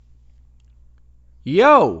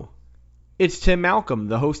Yo, it's Tim Malcolm,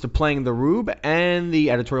 the host of Playing the Rube and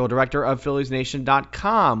the editorial director of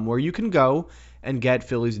PhilliesNation.com, where you can go and get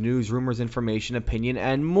Phillies news, rumors, information, opinion,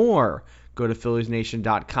 and more. Go to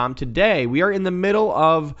PhilliesNation.com today. We are in the middle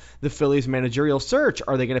of the Phillies managerial search.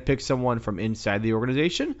 Are they going to pick someone from inside the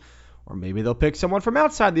organization? Or maybe they'll pick someone from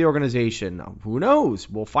outside the organization. Who knows?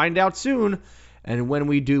 We'll find out soon. And when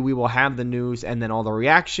we do, we will have the news and then all the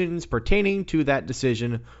reactions pertaining to that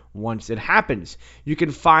decision once it happens. You can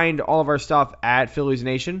find all of our stuff at Phillies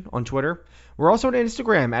Nation on Twitter. We're also on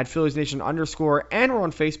Instagram at PhilliesNation_, and we're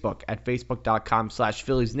on Facebook at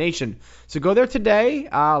Facebook.com/PhilliesNation. So go there today.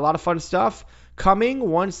 A lot of fun stuff coming.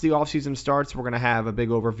 Once the offseason starts, we're going to have a big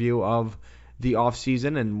overview of the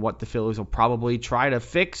offseason and what the Phillies will probably try to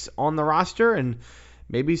fix on the roster, and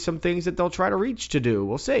maybe some things that they'll try to reach to do.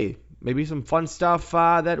 We'll see. Maybe some fun stuff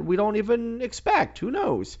that we don't even expect. Who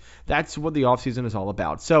knows? That's what the offseason is all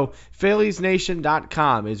about. So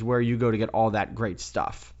PhilliesNation.com is where you go to get all that great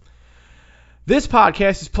stuff. This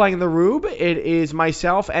podcast is Playing the Rube. It is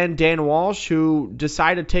myself and Dan Walsh who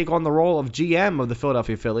decided to take on the role of GM of the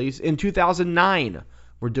Philadelphia Phillies in 2009.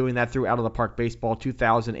 We're doing that through Out of the Park Baseball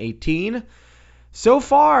 2018. So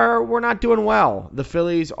far, we're not doing well. The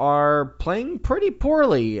Phillies are playing pretty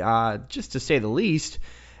poorly, just to say the least.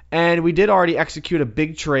 And we did already execute a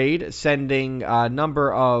big trade, sending a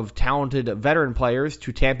number of talented veteran players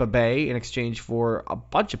to Tampa Bay in exchange for a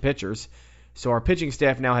bunch of pitchers. So our pitching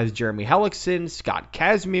staff now has Jeremy Hellickson, Scott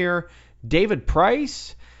Kazmir, David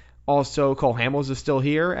Price, also Cole Hamels is still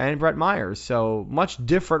here, and Brett Myers. So much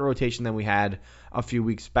different rotation than we had a few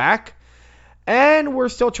weeks back. And we're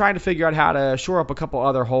still trying to figure out how to shore up a couple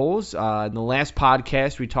other holes. In the last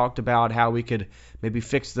podcast, we talked about how we could maybe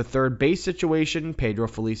fix the third base situation. Pedro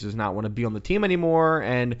Feliz does not want to be on the team anymore,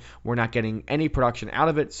 and we're not getting any production out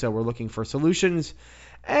of it, so we're looking for solutions.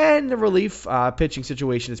 And the relief pitching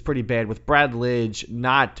situation is pretty bad with Brad Lidge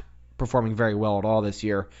not performing very well at all this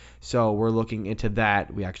year, so we're looking into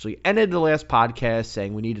that. We actually ended the last podcast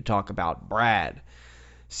saying we need to talk about Brad.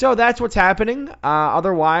 So that's what's happening.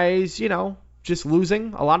 Otherwise, just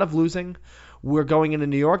losing, a lot of losing. We're going into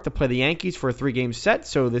New York to play the Yankees for a 3-game set.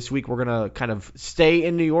 So this week we're going to kind of stay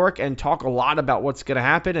in New York and talk a lot about what's going to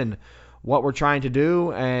happen and what we're trying to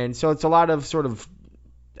do. And so it's a lot of sort of,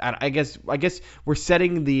 I guess we're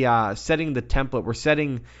setting the template. We're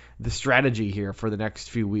setting the strategy here for the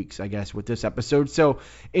next few weeks, I guess, with this episode. So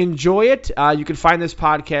enjoy it. You can find this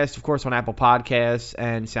podcast, of course, on Apple Podcasts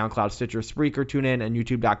and SoundCloud, Stitcher, Spreaker, TuneIn, and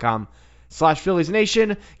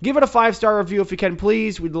YouTube.com/PhilliesNation. Give it a 5-star review if you can,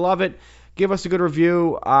 please. We'd love it. Give us a good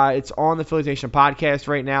review. It's on the Phillies Nation podcast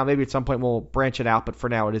right now. Maybe at some point we'll branch it out, but for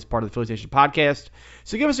now it is part of the Phillies Nation podcast.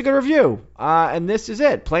 So give us a good review. And this is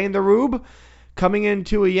it. Playing the Rube, coming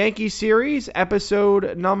into a Yankee series,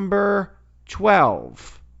 episode number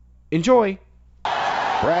 12. Enjoy.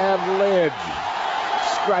 Brad Lidge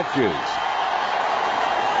stretches.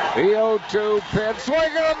 The 0-2 pitch, swing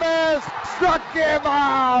and a miss, struck him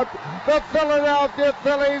out. The Philadelphia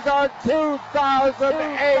Phillies are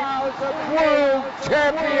 2008 World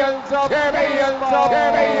Champions of Baseball.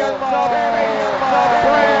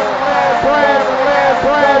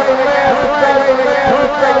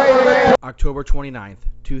 October 29th,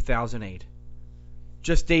 2008.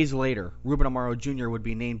 Just days later, Ruben Amaro Jr. would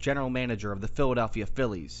be named general manager of the Philadelphia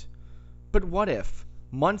Phillies. But what if,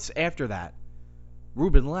 months after that,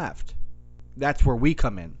 Ruben left? That's where we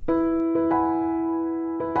come in.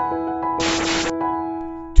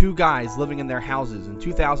 Two guys living in their houses in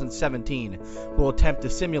 2017 will attempt to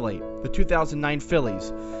simulate the 2009 Phillies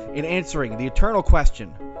in answering the eternal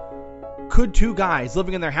question: could two guys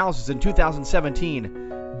living in their houses in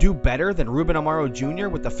 2017 do better than Ruben Amaro Jr.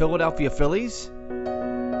 with the Philadelphia Phillies?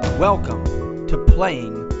 Welcome to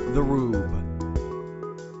Playing the Rube.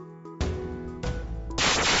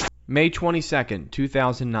 May 22nd,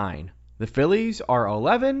 2009. The Phillies are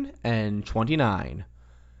 11-29.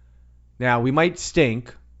 Now, we might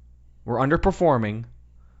stink. We're underperforming.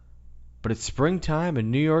 But it's springtime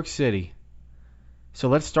in New York City. So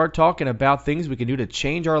let's start talking about things we can do to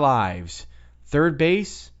change our lives. Third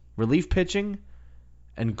base, relief pitching,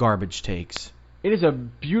 and garbage takes. It is a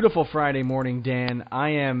beautiful Friday morning, Dan. I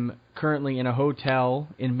am currently in a hotel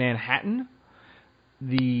in Manhattan.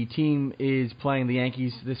 The team is playing the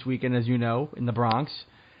Yankees this weekend, as you know, in the Bronx.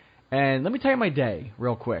 And let me tell you my day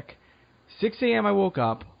real quick. 6 a.m. I woke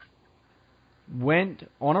up, went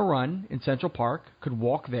on a run in Central Park, could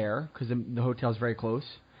walk there because the hotel is very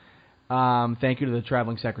close. Thank you to the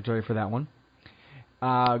traveling secretary for that one.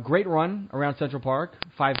 Great run around Central Park,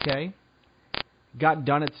 5K. Got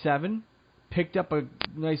done at 7. Picked up a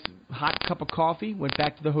nice hot cup of coffee, went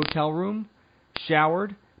back to the hotel room,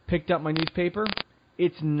 showered, picked up my newspaper.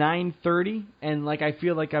 It's 9:30, and I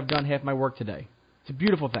feel like I've done half my work today. It's a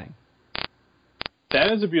beautiful thing.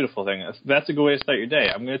 That is a beautiful thing. That's a good way to start your day.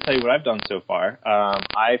 I'm going to tell you what I've done so far.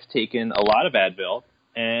 I've taken a lot of Advil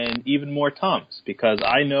and even more Tums because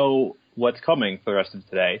I know what's coming for the rest of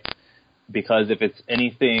today. Because if it's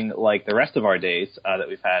anything like the rest of our days that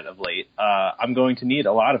we've had of late, I'm going to need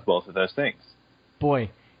a lot of both of those things.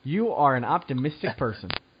 Boy, you are an optimistic person.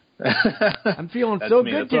 I'm feeling so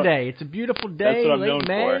good today. It's a beautiful day, that's what I'm late known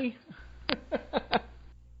May.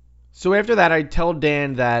 So after that, I tell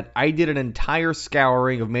Dan that I did an entire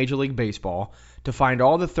scouring of Major League Baseball to find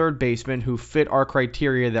all the third basemen who fit our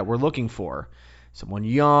criteria that we're looking for. Someone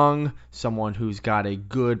young, someone who's got a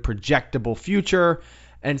good projectable future,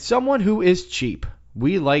 and someone who is cheap.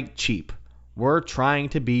 We like cheap. We're trying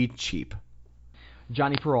to be cheap.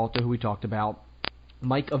 Johnny Peralta, who we talked about,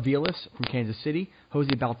 Mike Aviles from Kansas City,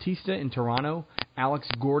 Jose Bautista in Toronto, Alex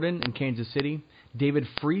Gordon in Kansas City, David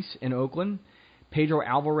Freese in Oakland, Pedro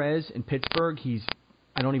Alvarez in Pittsburgh. He's,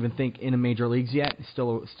 I don't even think, in the major leagues yet.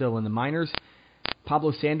 Still in the minors.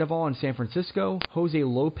 Pablo Sandoval in San Francisco, Jose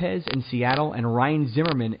Lopez in Seattle, and Ryan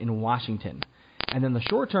Zimmerman in Washington. And then the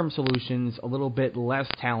short-term solutions, a little bit less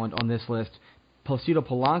talent on this list. Placido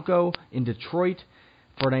Polanco in Detroit,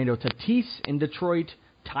 Fernando Tatis in Detroit,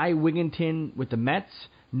 Ty Wigginton with the Mets,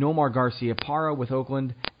 Nomar Garciaparra with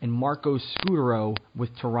Oakland, and Marco Scutaro with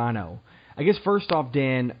Toronto. I guess first off,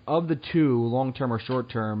 Dan, of the two, long-term or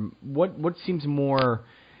short-term, what seems more,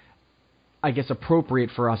 I guess,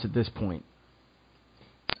 appropriate for us at this point?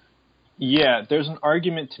 Yeah, there's an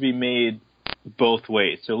argument to be made both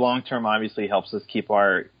ways. So long-term obviously helps us keep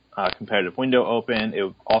our competitive window open. It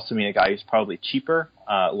would also mean a guy who's probably cheaper,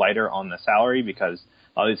 lighter on the salary because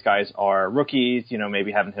all these guys are rookies,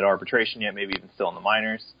 maybe haven't hit arbitration yet, maybe even still in the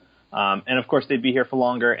minors. And, of course, they'd be here for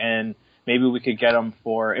longer, and maybe we could get them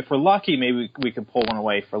for, if we're lucky, maybe we could pull one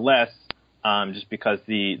away for less just because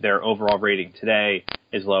their overall rating today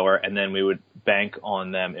is lower, and then we would bank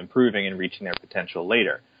on them improving and reaching their potential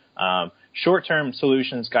later. Short-term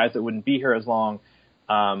solutions, guys that wouldn't be here as long,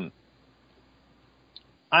 I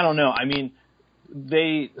don't know. I mean,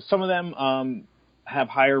 some of them have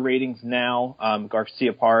higher ratings now.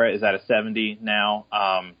 Garciaparra is at a 70 now,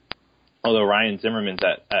 although Ryan Zimmerman's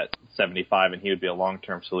at 75, and he would be a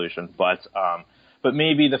long-term solution. But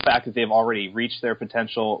maybe the fact that they've already reached their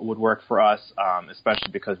potential would work for us,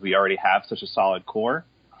 especially because we already have such a solid core.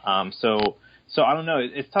 So I don't know.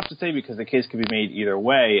 It's tough to say because the case could be made either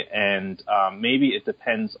way, and maybe it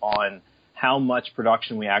depends on how much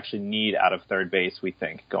production we actually need out of third base, we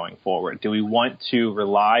think, going forward. Do we want to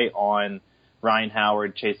rely on Ryan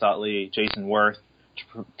Howard, Chase Utley, Jason Worth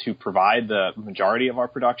to provide the majority of our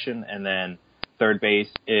production, and then third base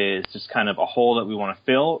is just kind of a hole that we want to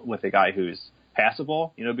fill with a guy who's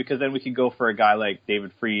passable, because then we could go for a guy like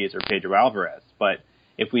David Freese or Pedro Alvarez. But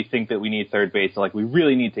if we think that we need third base, we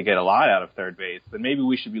really need to get a lot out of third base, then maybe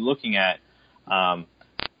we should be looking at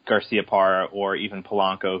Garciaparra or even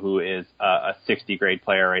Polanco, who is a 60 grade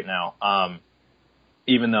player right now.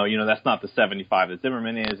 Even though, that's not the 75 that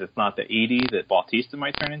Zimmerman is, it's not the 80 that Bautista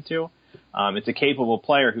might turn into. It's a capable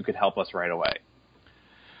player who could help us right away.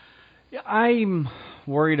 Yeah, I'm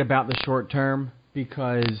worried about the short term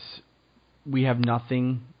because we have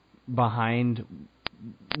nothing behind.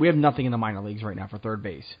 We have nothing in the minor leagues right now for third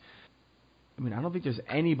base. I mean, I don't think there's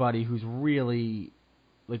anybody who's really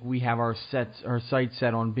we have our sights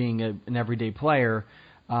set on being an everyday player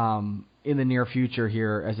in the near future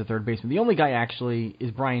here as a third baseman. The only guy actually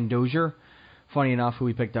is Brian Dozier, funny enough, who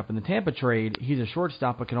we picked up in the Tampa trade. He's a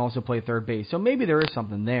shortstop but can also play third base. So maybe there is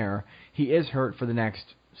something there. He is hurt for the next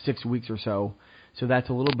 6 weeks or so. So that's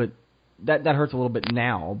a little bit that hurts a little bit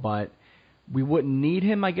now, but we wouldn't need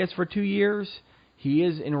him, I guess, for 2 years. He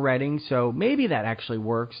is in Reading, so maybe that actually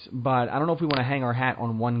works, but I don't know if we want to hang our hat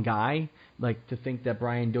on one guy, to think that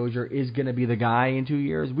Brian Dozier is going to be the guy in 2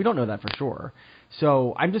 years. We don't know that for sure.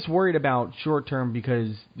 So I'm just worried about short term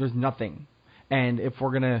because there's nothing. And if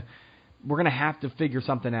we're going to have to figure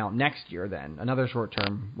something out next year then, another short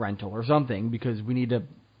term rental or something, because we need to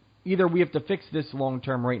either we have to fix this long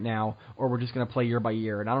term right now or we're just going to play year by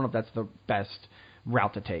year, and I don't know if that's the best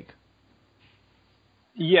route to take.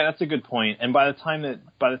 Yeah, that's a good point. And by the time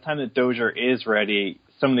that Dozier is ready,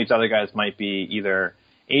 some of these other guys might be either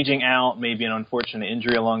aging out, maybe an unfortunate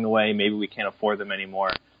injury along the way, maybe we can't afford them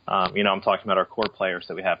anymore. I'm talking about our core players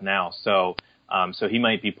that we have now. So he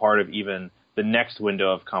might be part of even the next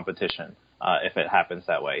window of competition if it happens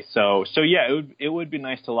that way. So yeah, it would be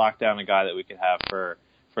nice to lock down a guy that we could have for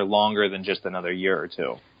longer than just another year or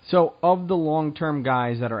two. So of the long-term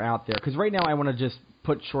guys that are out there, because right now I want to just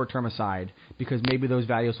put short-term aside because maybe those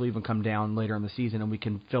values will even come down later in the season and we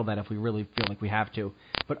can fill that if we really feel like we have to.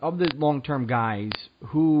 But of the long-term guys,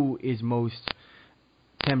 who is most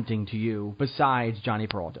tempting to you besides Johnny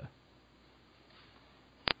Peralta?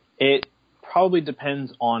 It probably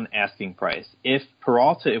depends on asking price. If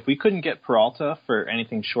we couldn't get Peralta for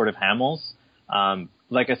anything short of Hamels,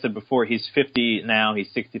 like I said before, he's 50 now,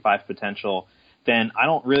 he's 65 potential, then I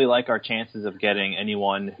don't really like our chances of getting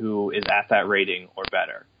anyone who is at that rating or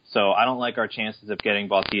better. So I don't like our chances of getting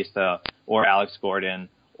Bautista or Alex Gordon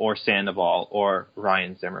or Sandoval or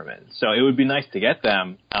Ryan Zimmerman. So it would be nice to get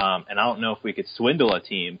them, and I don't know if we could swindle a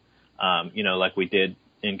team, like we did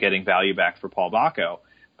in getting value back for Paul Bacco.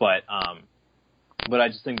 But I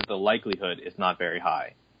just think that the likelihood is not very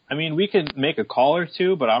high. I mean, we could make a call or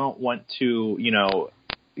two, but I don't want to,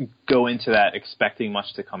 go into that expecting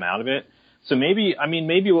much to come out of it. So maybe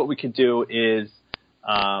what we could do is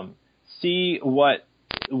see what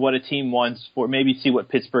a team wants see what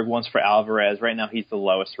Pittsburgh wants for Alvarez. Right now he's the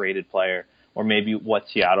lowest rated player, or maybe what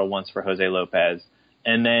Seattle wants for Jose Lopez.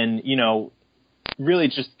 And then, really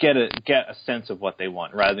just get a sense of what they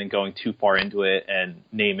want rather than going too far into it and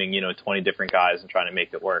naming, 20 different guys and trying to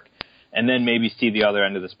make it work. And then maybe see the other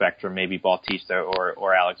end of the spectrum, maybe Bautista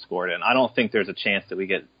or Alex Gordon. I don't think there's a chance that we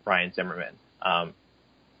get Ryan Zimmerman.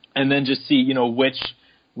 And then just see,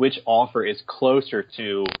 which offer is closer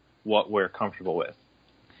to what we're comfortable with.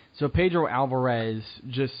 So Pedro Alvarez,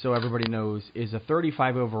 just so everybody knows, is a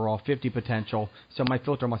 35 overall, 50 potential. So my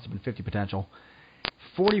filter must have been 50 potential.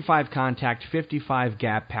 45 contact, 55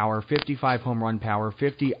 gap power, 55 home run power,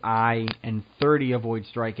 50 I, and 30 avoid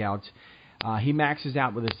strikeouts. He maxes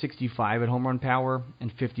out with a 65 at home run power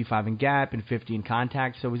and 55 in gap and 50 in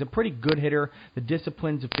contact. So he's a pretty good hitter. The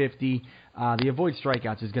discipline's a 50. The avoid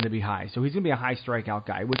strikeouts is going to be high. So he's going to be a high strikeout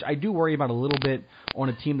guy, which I do worry about a little bit on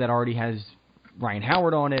a team that already has Ryan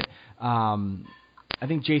Howard on it. I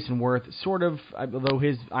think Jason Worth, sort of, although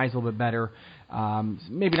his eye's a little bit better.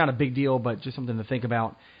 Maybe not a big deal, but just something to think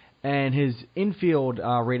about. And his infield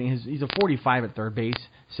rating, he's a 45 at third base,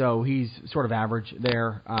 so he's sort of average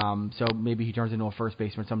there. So maybe he turns into a first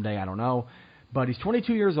baseman someday, I don't know. But he's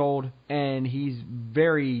 22 years old, and he's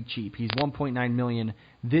very cheap. He's $1.9 million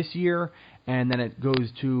this year, and then it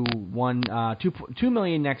goes to $2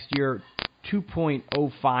 million next year,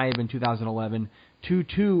 2.05 in 2011,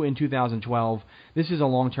 2.2 in 2012. This is a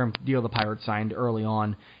long-term deal the Pirates signed early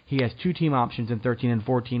on. He has 2 team options in 13 and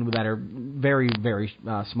 14 that are very, very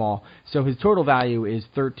small. So his total value is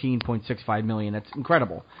 $13.65 million. That's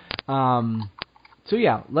incredible. So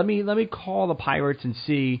yeah, let me call the Pirates and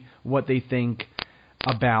see what they think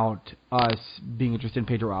about us being interested in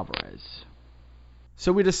Pedro Alvarez.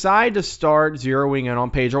 So we decide to start zeroing in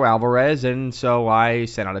on Pedro Alvarez, and so I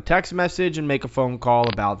sent out a text message and make a phone call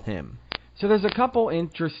about him. So there's a couple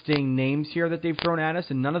interesting names here that they've thrown at us,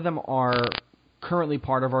 and none of them are currently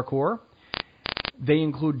part of our core. They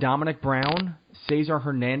include Dominic Brown, Cesar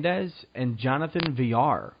Hernandez, and Jonathan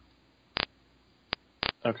Villar.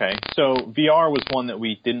 Okay, so VR was one that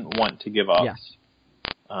we didn't want to give up. Yes.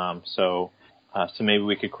 So maybe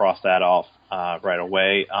we could cross that off right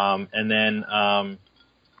away. And then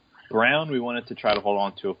Brown, we wanted to try to hold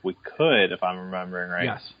on to if we could, if I'm remembering right.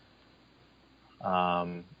 Yes.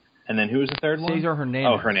 And then who was the third one? Cesar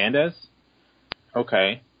Hernandez. Oh, Hernandez?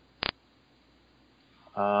 Okay.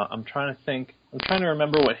 I'm trying to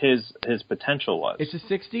remember what his potential was. It's a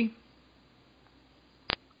 60.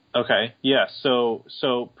 Okay, yeah, so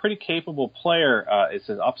pretty capable player is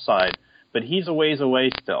his upside, but he's a ways away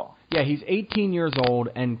still. Yeah, he's 18 years old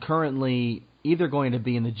and currently either going to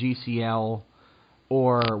be in the GCL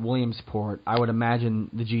or Williamsport. I would imagine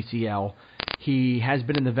the GCL. He has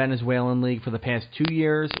been in the Venezuelan League for the past 2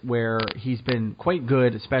 years, where he's been quite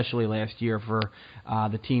good, especially last year for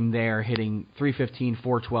the team there, hitting .315,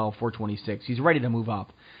 .412, .426. He's ready to move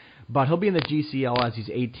up. But he'll be in the GCL as he's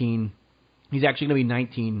 18. He's actually going to be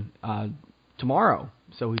 19 tomorrow,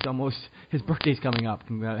 so his birthday's coming up.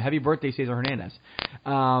 Happy birthday, Cesar Hernandez.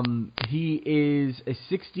 He is a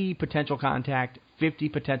 60 potential contact, 50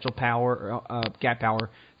 potential power, gap power,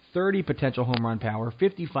 30 potential home run power,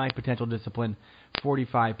 55 potential discipline,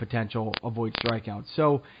 45 potential avoid strikeouts.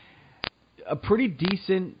 So a pretty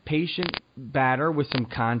decent, patient batter with some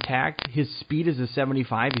contact. His speed is a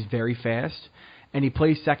 75. He's very fast. And he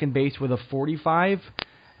plays second base with a 45,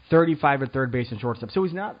 35 at third base and shortstop. So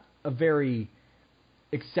he's not a very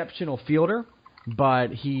exceptional fielder,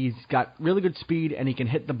 but he's got really good speed and he can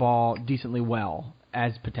hit the ball decently well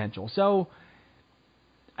as potential. So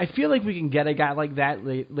I feel like we can get a guy like that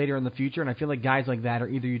later in the future, and I feel like guys like that are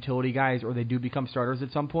either utility guys or they do become starters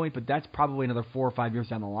at some point, but that's probably another 4 or 5 years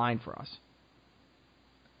down the line for us.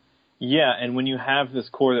 Yeah, and when you have this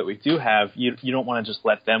core that we do have, you don't want to just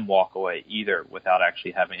let them walk away either without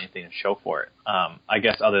actually having anything to show for it. I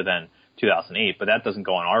guess other than 2008, but that doesn't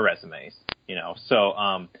go on our resumes, So,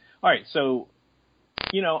 all right, so,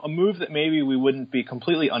 a move that maybe we wouldn't be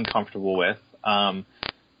completely uncomfortable with.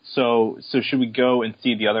 So should we go and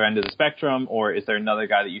see the other end of the spectrum, or is there another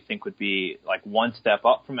guy that you think would be like one step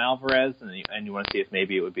up from Alvarez, and you want to see if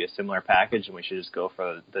maybe it would be a similar package, and we should just go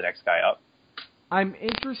for the next guy up? I'm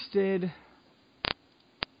interested.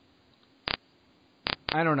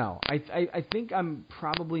 I don't know. I think I'm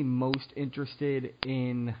probably most interested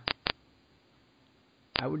in,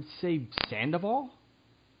 I would say, Sandoval.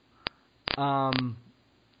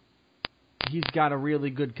 He's got a really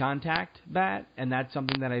good contact bat, and that's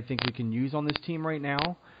something that I think we can use on this team right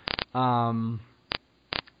now. I'm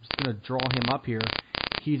just going to draw him up here.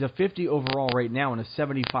 He's a 50 overall right now and a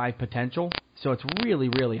 75 potential, so it's really,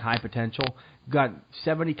 really high potential. Got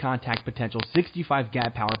 70 contact potential, 65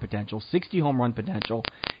 gap power potential, 60 home run potential.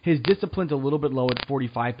 His discipline's a little bit low at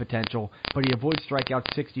 45 potential, but he avoids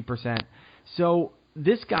strikeouts 60%. So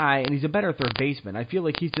this guy, and he's a better third baseman. I feel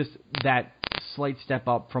like he's just that slight step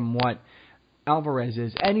up from what Alvarez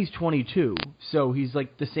is, and he's 22, so he's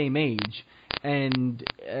like the same age, and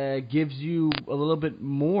gives you a little bit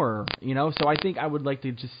more, So I think I would like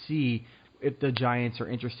to just see if the Giants are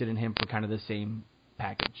interested in him for kind of the same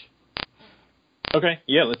package. Okay,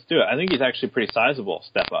 yeah, let's do it. I think he's actually pretty sizable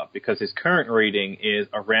step up because his current rating is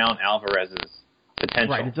around Alvarez's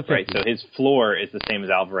potential. Right, it's a 50. Right, so his floor is the same as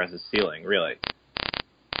Alvarez's ceiling, really.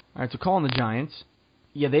 All right, so calling the Giants.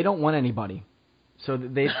 Yeah, they don't want anybody. So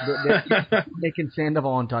they're making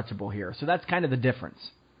Sandoval untouchable here. So that's kind of the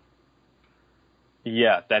difference.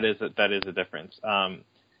 Yeah, that is a difference.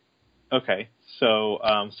 Okay, so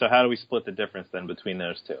how do we split the difference then between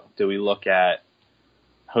those two? Do we look at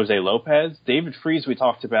Jose Lopez? David Freese we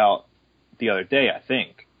talked about the other day, I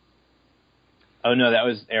think. Oh no, that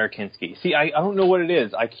was Eric Hinsky. See, I don't know what it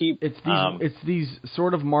is. It's these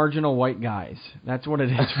sort of marginal white guys. That's what it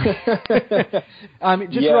is.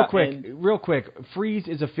 Real quick. Freese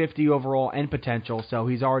is a 50 overall and potential, so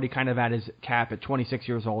he's already kind of at his cap at 26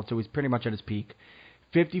 years old, so he's pretty much at his peak.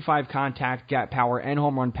 55 contact, gap power, and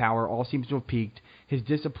home run power all seems to have peaked. His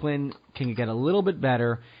discipline can get a little bit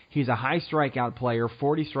better. He's a high strikeout player,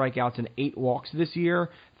 40 strikeouts and 8 walks this year,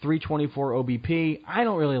 324 OBP. I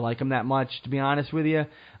don't really like him that much, to be honest with you.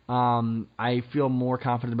 I feel more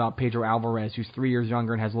confident about Pedro Alvarez, who's 3 years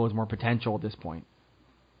younger and has loads more potential at this point.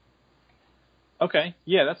 Okay,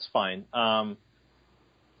 yeah, that's fine.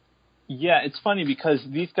 Yeah, it's funny because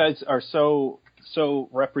these guys are so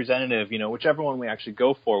representative, whichever one we actually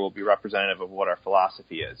go for will be representative of what our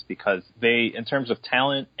philosophy is, because they, in terms of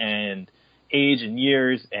talent and age and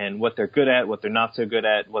years and what they're good at, what they're not so good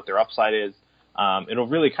at, what their upside is, it'll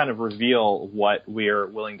really kind of reveal what we're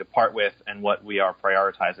willing to part with and what we are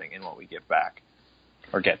prioritizing in what we give back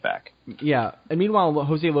or get back. Yeah, and meanwhile,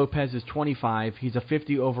 Jose Lopez is 25. He's a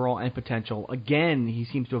 50 overall and potential. Again, he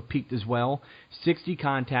seems to have peaked as well. 60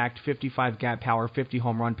 contact, 55 gap power, 50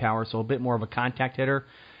 home run power, so a bit more of a contact hitter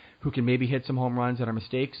who can maybe hit some home runs that are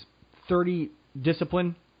mistakes. 30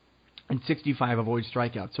 discipline and 65 avoid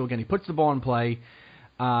strikeouts. So again, he puts the ball in play.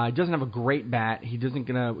 He doesn't have a great bat. He's not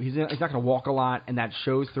gonna walk a lot, and that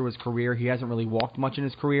shows through his career. He hasn't really walked much in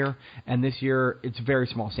his career, and this year it's a very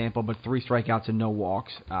small sample, but 3 strikeouts and no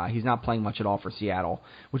walks. He's not playing much at all for Seattle,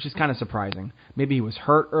 which is kind of surprising. Maybe he was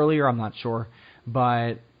hurt earlier, I'm not sure,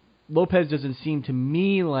 but Lopez doesn't seem to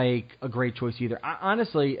me like a great choice either.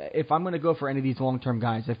 Honestly, if I'm going to go for any of these long-term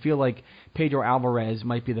guys, I feel like Pedro Alvarez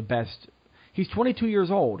might be the best. He's 22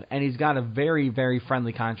 years old, and he's got a very, very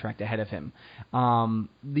friendly contract ahead of him.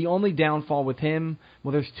 The only downfall with him,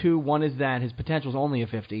 well, there's 2. One is that his potential is only a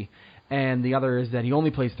 50, and the other is that he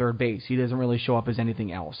only plays third base. He doesn't really show up as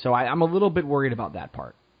anything else. So I'm a little bit worried about that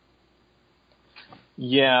part.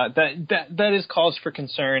 Yeah, that is cause for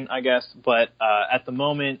concern, I guess. But at the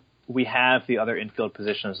moment, we have the other infield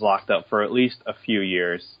positions locked up for at least a few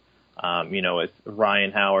years. With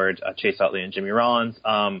Ryan Howard, Chase Utley, and Jimmy Rollins.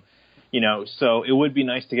 So it would be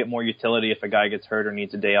nice to get more utility if a guy gets hurt or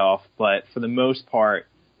needs a day off. But for the most part,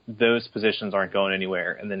 those positions aren't going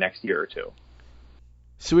anywhere in the next year or two.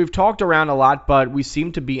 So we've talked around a lot, but we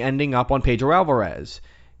seem to be ending up on Pedro Alvarez.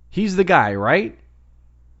 He's the guy, right?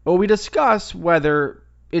 Well, we discuss whether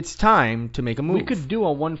it's time to make a move. We could do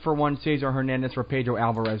a 1-for-1 Cesar Hernandez for Pedro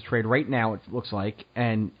Alvarez trade right now, it looks like,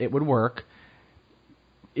 and it would work.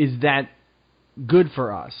 Is that good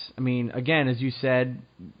for us? I mean, again, as you said,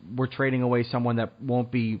 we're trading away someone that won't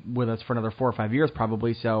be with us for another 4 or 5 years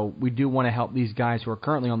probably, so we do want to help these guys who are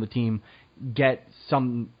currently on the team get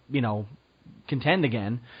some, contend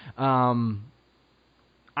again. I'm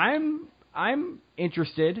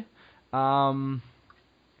interested. I'm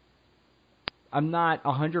not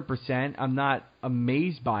 100%. I'm not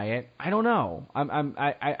amazed by it. I don't know.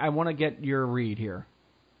 I want to get your read here.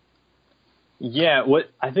 Yeah,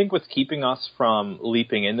 what's keeping us from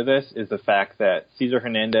leaping into this is the fact that Cesar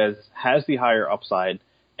Hernandez has the higher upside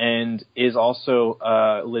and is also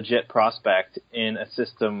a legit prospect in a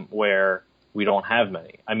system where we don't have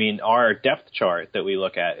many. I mean, our depth chart that we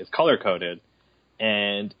look at is color-coded,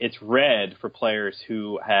 and it's red for players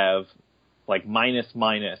who have like minus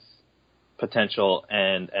potential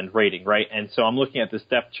and rating, right? And so I'm looking at this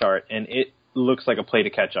depth chart, and it looks like a play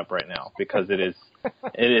to catch up right now because it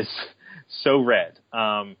is so red.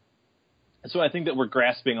 So I think that we're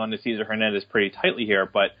grasping onto Cesar Hernandez pretty tightly here,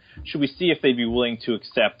 but should we see if they'd be willing to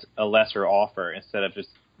accept a lesser offer instead of just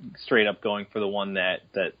straight up going for the one that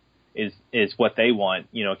is what they want?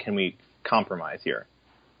 You know, can we compromise here?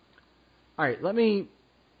 All right, let me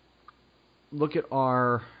look at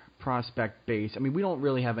our prospect base. I mean, we don't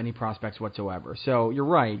really have any prospects whatsoever. So you're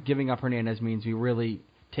right. Giving up Hernandez means we really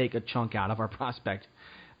take a chunk out of our prospect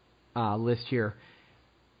list here.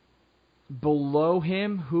 Below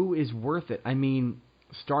him, who is worth it? I mean,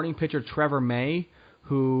 starting pitcher Trevor May,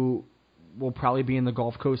 who will probably be in the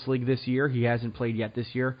Gulf Coast League this year. He hasn't played yet this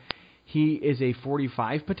year. He is a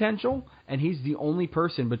 45 potential, and he's the only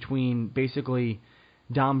person between basically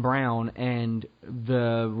Dom Brown and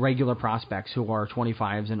the regular prospects who are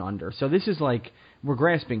 25s and under. So this is like, we're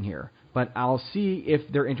grasping here, but I'll see if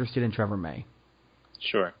they're interested in Trevor May.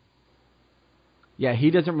 Sure. Yeah,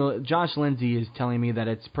 he doesn't really. Josh Lindsay is telling me that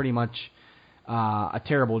it's pretty much a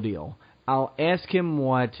terrible deal. I'll ask him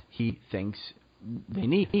what he thinks they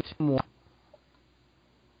need.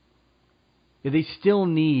 They still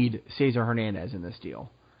need Cesar Hernandez in this deal.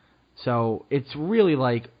 So it's really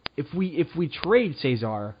like, if we trade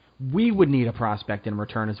Cesar, we would need a prospect in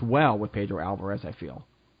return as well with Pedro Alvarez, I feel.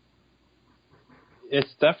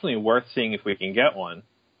 It's definitely worth seeing if we can get one.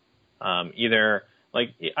 And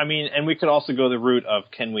we could also go the route of,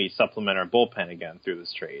 can we supplement our bullpen again through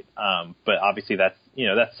this trade? But obviously that's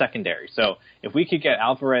secondary. So if we could get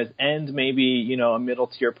Alvarez and maybe, a middle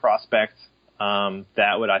tier prospect,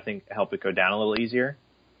 that would, I think, help it go down a little easier.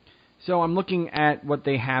 So I'm looking at what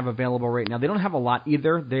they have available right now. They don't have a lot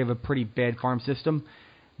either. They have a pretty bad farm system.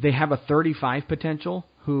 They have a 35 potential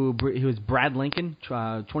who is Brad Lincoln,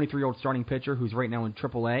 23-year-old starting pitcher who's right now in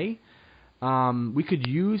AAA. We could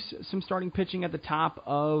use some starting pitching at the top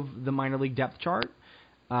of the minor league depth chart.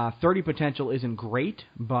 30 potential isn't great,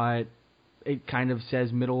 but it kind of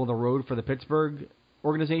says middle of the road for the Pittsburgh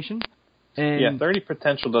organization. And 30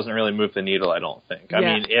 potential doesn't really move the needle, I don't think. I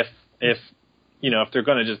mean, if they're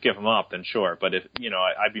going to just give him up, then sure. But if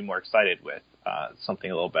I'd be more excited with something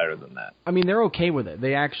a little better than that. I mean, they're okay with it.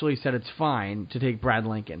 They actually said it's fine to take Brad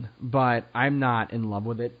Lincoln, but I'm not in love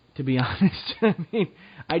with it, to be honest. I mean,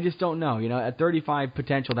 I just don't know. At 35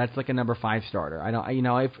 potential, that's like a number 5 starter. I don't.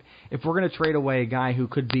 If we're going to trade away a guy who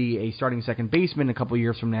could be a starting second baseman a couple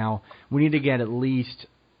years from now, we need to get at least,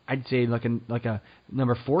 I'd say, like a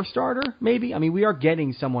number 4 starter, maybe. I mean, we are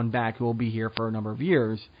getting someone back who will be here for a number of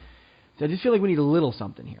years. So I just feel like we need a little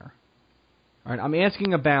something here. All right,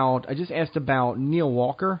 I just asked about Neil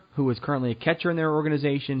Walker, who is currently a catcher in their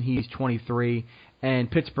organization. He's 23,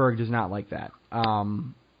 and Pittsburgh does not like that.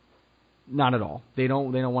 Not at all. They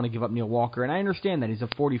don't want to give up Neil Walker, and I understand that. He's a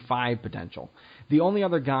 45 potential. The only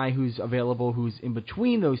other guy who's available who's in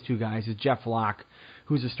between those two guys is Jeff Locke,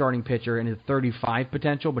 who's a starting pitcher and is 35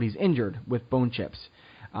 potential, but he's injured with bone chips.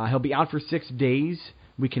 He'll be out for 6 days.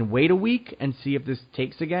 We can wait a week and see if this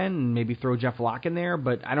takes again and maybe throw Jeff Locke in there,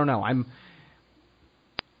 but I don't know. I'm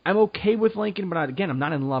okay with Lincoln, but again, I'm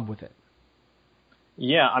not in love with it.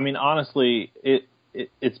 Yeah, I mean, honestly,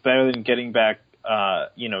 it's better than getting back,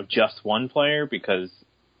 just one player, because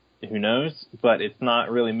who knows? But it's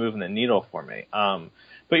not really moving the needle for me.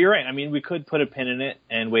 But you're right. I mean, we could put a pin in it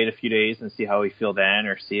and wait a few days and see how we feel then,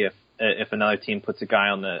 or see if another team puts a guy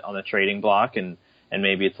on the trading block and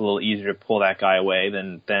maybe it's a little easier to pull that guy away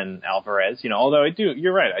than Alvarez. Although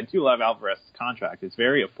you're right. I do love Alvarez's contract. It's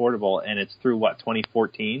very affordable, and it's through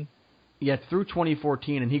 2014? Yeah, it's through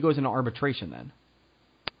 2014, and he goes into arbitration then.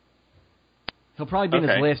 He'll probably be in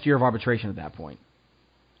his last year of arbitration at that point.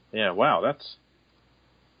 Yeah, wow, that's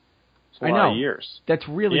a lot of years. That's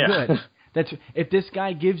really good. If this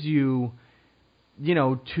guy gives you,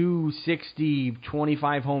 260,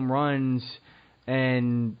 25 home runs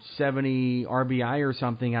and 70 RBI or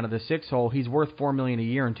something out of the 6 hole, he's worth $4 million a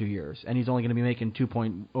year in 2 years, and he's only going to be making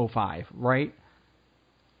 2.05, right?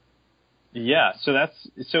 Yeah, so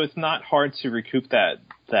it's not hard to recoup that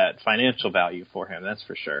financial value for him. That's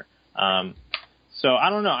for sure. So I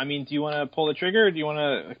don't know. I mean, do you want to pull the trigger or do you want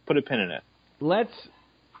to put a pin in it? Let's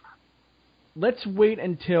wait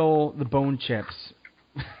until the bone chips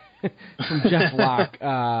from Jeff Locke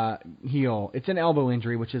heal. It's an elbow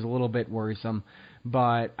injury, which is a little bit worrisome,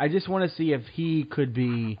 but I just want to see if he could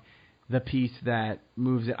be the piece that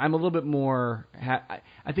moves it. I'm a little bit more. I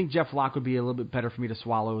think Jeff Locke would be a little bit better for me to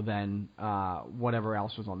swallow than whatever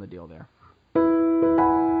else was on the deal there.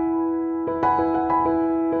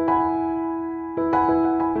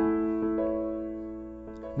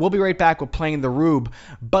 We'll be right back with Playing the Rube.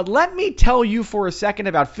 But let me tell you for a second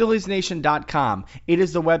about PhilliesNation.com. It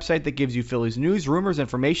is the website that gives you Phillies news, rumors,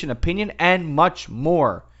 information, opinion, and much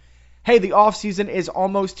more. Hey, the offseason is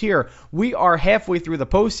almost here. We are halfway through the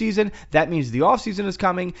postseason. That means the offseason is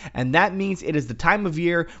coming, and that means it is the time of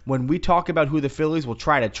year when we talk about who the Phillies will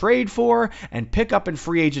try to trade for and pick up in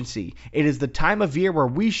free agency. It is the time of year where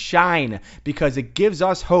we shine because it gives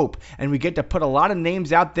us hope, and we get to put a lot of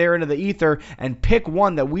names out there into the ether and pick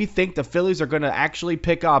one that we think the Phillies are going to actually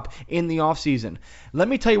pick up in the offseason. Let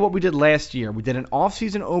me tell you what we did last year. We did an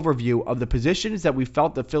offseason overview of the positions that we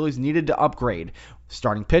felt the Phillies needed to upgrade.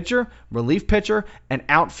 Starting pitcher, relief pitcher, and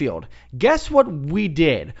outfield. Guess what we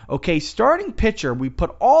did? Okay, starting pitcher, we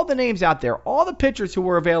put all the names out there, all the pitchers who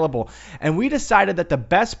were available, and we decided that the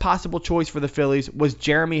best possible choice for the Phillies was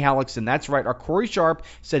Jeremy Hellickson. That's right, our Corey Sharp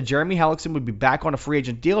said Jeremy Hellickson would be back on a free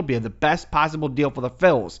agent deal, be the best possible deal for the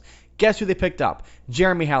Phils. Guess who they picked up?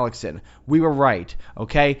 Jeremy Hellickson. We were right,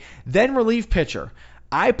 okay? Then relief pitcher.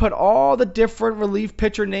 I put all the different relief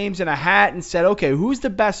pitcher names in a hat and said, okay, who's the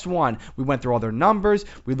best one? We went through all their numbers.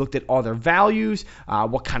 We looked at all their values,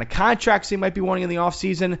 what kind of contracts they might be wanting in the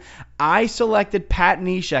offseason. I selected Pat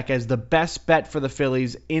Neshek as the best bet for the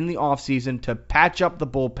Phillies in the offseason to patch up the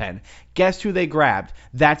bullpen. Guess who they grabbed?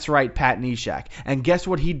 That's right, Pat Neshek. And guess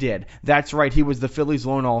what he did? That's right, he was the Phillies'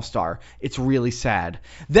 lone all-star. It's really sad.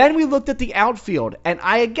 Then we looked at the outfield, and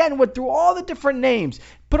I again went through all the different names,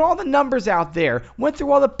 put all the numbers out there, went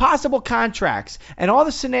through all the possible contracts and all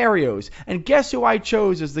the scenarios, and guess who I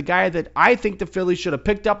chose as the guy that I think the Phillies should have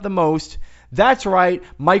picked up the most? That's right,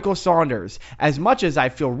 Michael Saunders. As much as I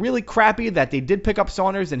feel really crappy that they did pick up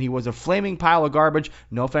Saunders and he was a flaming pile of garbage,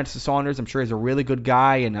 no offense to Saunders, I'm sure he's a really good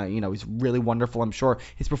guy and he's really wonderful. I'm sure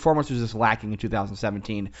his performance was just lacking in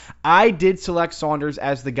 2017. I did select Saunders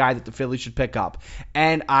as the guy that the Phillies should pick up,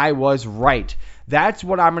 and I was right. That's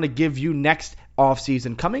what I'm going to give you next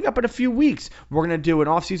offseason. Coming up in a few weeks, we're going to do an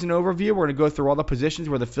offseason overview. We're going to go through all the positions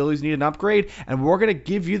where the Phillies need an upgrade, and we're going to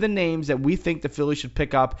give you the names that we think the Phillies should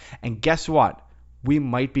pick up. And guess what? We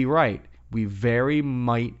might be right. We very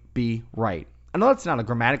might be right. I know that's not a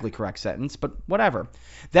grammatically correct sentence, but whatever.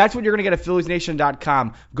 That's what you're going to get at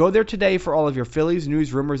PhilliesNation.com. Go there today for all of your Phillies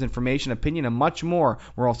news, rumors, information, opinion, and much more.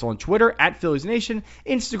 We're also on Twitter at PhilliesNation,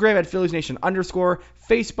 Instagram at PhilliesNation_,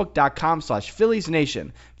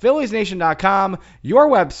 Facebook.com/PhilliesNation. PhilliesNation.com, your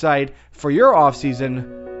website for your offseason.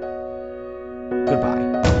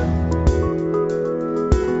 Goodbye.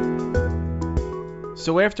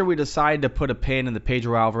 So after we decide to put a pin in the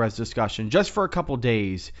Pedro Alvarez discussion just for a couple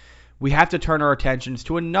days, we have to turn our attentions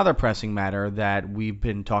to another pressing matter that we've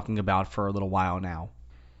been talking about for a little while now.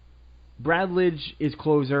 Brad Lidge is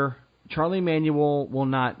closer. Charlie Manuel will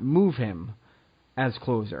not move him as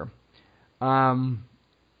closer.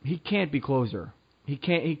 He can't be closer. He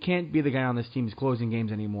can't be the guy on this team who's closing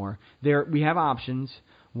games anymore. We have options.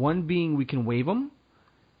 One being we can waive him,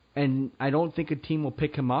 and I don't think a team will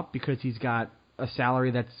pick him up because he's got a salary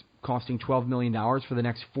that's costing $12 million for the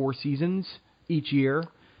next 4 seasons each year.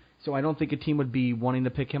 So I don't think a team would be wanting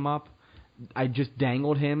to pick him up. I just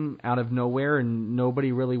dangled him out of nowhere, and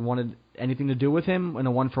nobody really wanted anything to do with him in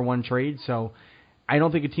a 1-for-1 trade. So I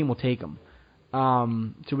don't think a team will take him.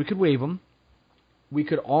 So we could waive him. We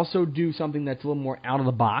could also do something that's a little more out of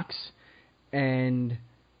the box and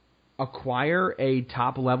acquire a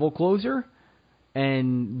top-level closer,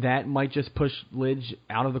 and that might just push Lidge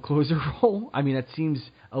out of the closer role. I mean, that seems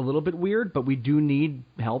a little bit weird, but we do need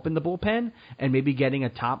help in the bullpen, and maybe getting a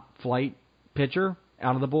top-flight pitcher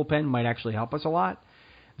out of the bullpen might actually help us a lot.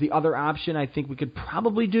 The other option I think we could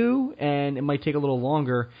probably do, and it might take a little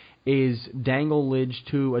longer, is dangle Lidge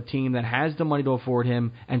to a team that has the money to afford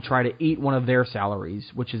him and try to eat one of their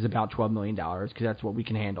salaries, which is about $12 million, because that's what we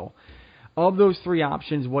can handle. Of those 3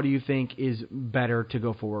 options, what do you think is better to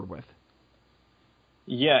go forward with?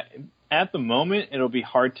 Yeah, at the moment, it'll be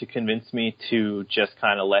hard to convince me to just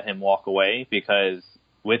kind of let him walk away because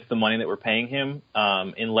with the money that we're paying him,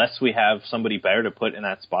 unless we have somebody better to put in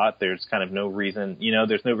that spot, there's kind of no reason,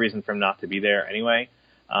 there's no reason for him not to be there anyway.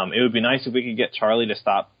 It would be nice if we could get Charlie to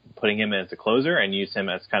stop putting him in as a closer and use him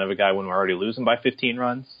as kind of a guy when we're already losing by 15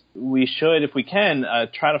 runs. We should, if we can,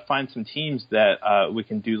 try to find some teams that we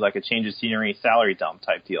can do like a change of scenery salary dump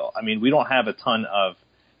type deal. I mean, we don't have a ton of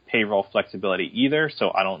payroll flexibility either,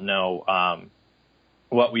 so I don't know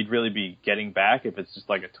what we'd really be getting back if it's just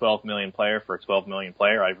like a 12 million player for a 12 million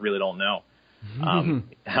player. I really don't know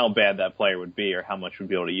how bad that player would be or how much we'd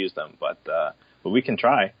be able to use them, but we can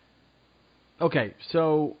try. Okay,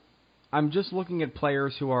 so I'm just looking at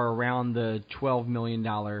players who are around the $12 million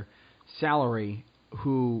salary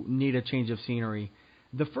who need a change of scenery.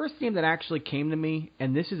 The first name that actually came to me,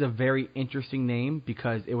 and this is a very interesting name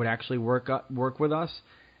because it would actually work with us,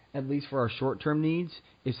 at least for our short-term needs,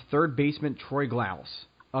 is third baseman Troy Glaus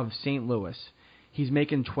of St. Louis. He's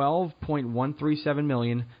making $12.137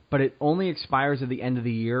 million, but it only expires at the end of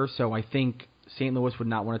the year, so I think St. Louis would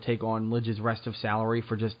not want to take on Lidge's rest of salary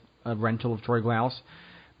for just a rental of Troy Glaus.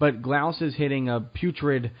 But Glaus is hitting a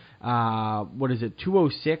putrid,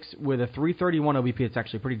 206 with a 331 OBP. It's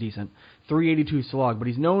actually pretty decent. 382 slug, but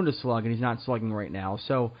he's known to slug, and he's not slugging right now.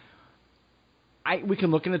 So we can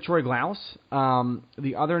look into Troy Glaus.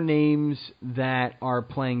 The other names that are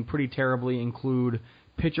playing pretty terribly include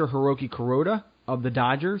pitcher Hiroki Kuroda of the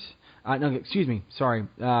Dodgers. Forget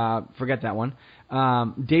that one.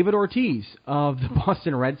 David Ortiz of the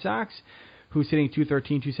Boston Red Sox, who's hitting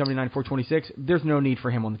 213, 279, 426. There's no need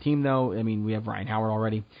for him on the team, though. I mean, we have Ryan Howard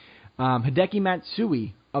already. Hideki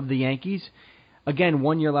Matsui of the Yankees. Again,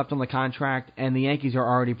 1 year left on the contract, and the Yankees are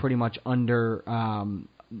already pretty much under.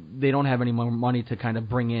 They don't have any more money to kind of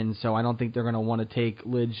bring in, so I don't think they're going to want to take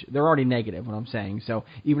Lidge. They're already negative, what I'm saying. So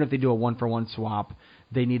even if they do a 1-for-1 swap,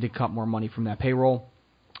 they need to cut more money from that payroll.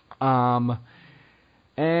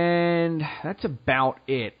 And that's about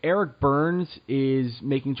it. Eric Burns is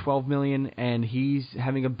making $12 million, and he's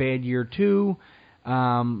having a bad year too.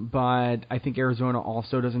 But I think Arizona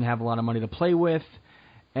also doesn't have a lot of money to play with.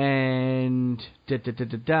 And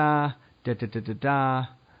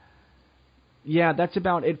yeah, that's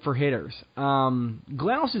about it for hitters.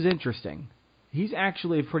 Glaus is interesting. He's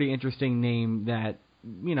actually a pretty interesting name that,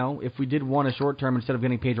 if we did want a short term instead of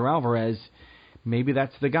getting Pedro Alvarez, maybe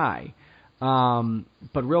that's the guy.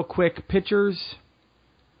 But real quick, pitchers,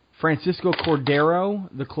 Francisco Cordero,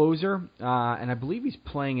 the closer, and I believe he's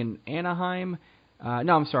playing in Anaheim.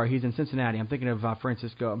 No, I'm sorry, he's in Cincinnati. I'm thinking of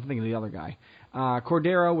Francisco. I'm thinking of the other guy.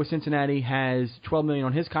 Cordero with Cincinnati has $12 million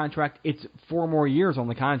on his contract. It's 4 more years on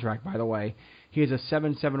the contract, by the way. He has a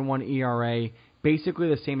 7.71 ERA, basically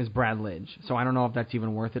the same as Brad Lidge. So I don't know if that's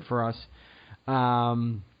even worth it for us.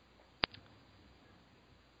 I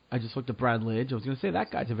just looked at Brad Lidge. I was going to say that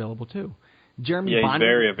guy's available too. He's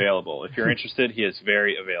very available. If you're interested, he is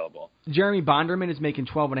very available. Jeremy Bonderman is making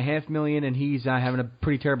 $12.5 million, and he's having a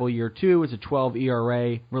pretty terrible year too. It's a 12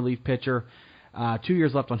 ERA relief pitcher. 2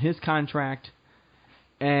 years left on his contract.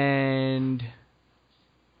 And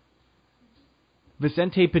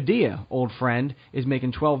Vicente Padilla, old friend, is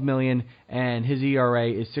making $12 million, and his ERA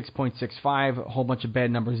is 6.65. A whole bunch of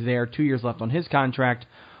bad numbers there. 2 years left on his contract.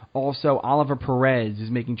 Also, Oliver Perez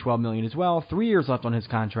is making $12 million as well. 3 years left on his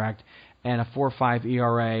contract, and a 4.5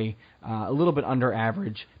 ERA, a little bit under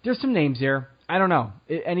average. There's some names there. I don't know.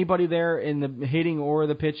 Anybody there in the hitting or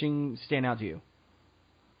the pitching stand out to you?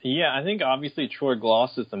 Yeah, I think obviously Troy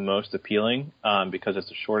Glaus is the most appealing because it's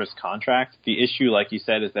the shortest contract. The issue, like you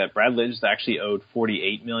said, is that Brad Lidge is actually owed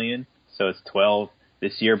 $48 million, so it's 12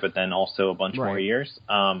 this year, but then also a bunch more years.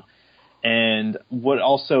 And what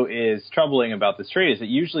also is troubling about this trade is that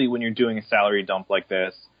usually when you're doing a salary dump like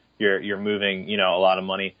this, you're moving, a lot of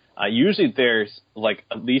money. Usually there's like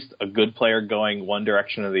at least a good player going one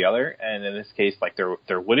direction or the other, and in this case, like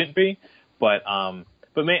there wouldn't be. But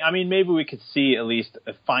maybe we could see at least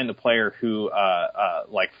find a player who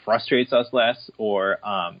like frustrates us less, or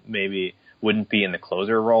maybe wouldn't be in the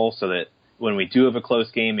closer role, so that when we do have a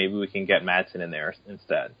close game, maybe we can get Madsen in there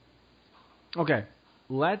instead. Okay,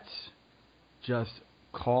 let's just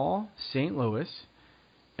call St. Louis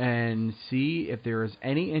and see if there is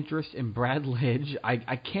any interest in Brad Lidge.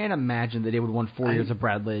 I can't imagine that they would want 4 years of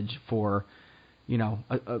Brad Lidge for, a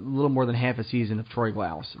little more than half a season of Troy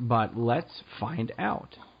Glaus. But let's find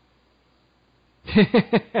out.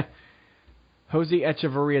 Jose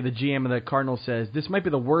Echeverria, the GM of the Cardinals, says, "This might be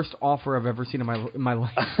the worst offer I've ever seen in my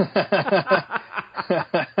life."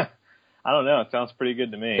 I don't know. It sounds pretty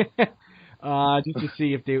good to me. Just to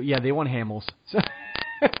see if they want Hamels.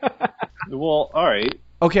 Well, all right.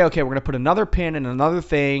 Okay, we're going to put another pin in another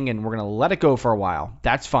thing, and we're going to let it go for a while.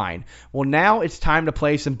 That's fine. Well, now it's time to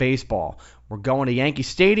play some baseball. We're going to Yankee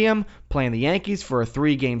Stadium, playing the Yankees for a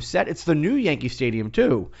 3-game set. It's the new Yankee Stadium,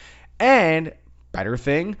 too. And better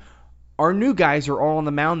thing, our new guys are all on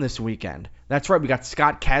the mound this weekend. That's right, we got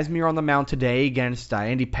Scott Kazmir on the mound today against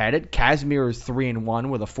Andy Pettitte. Kazmir is 3-1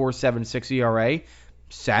 with a 4.76 ERA.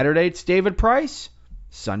 Saturday, it's David Price.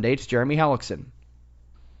 Sunday, it's Jeremy Hellickson.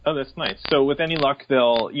 Oh, that's nice. So with any luck,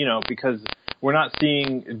 they'll, because we're not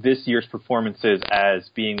seeing this year's performances as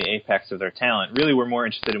being the apex of their talent. Really, we're more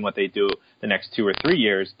interested in what they do the next 2 or 3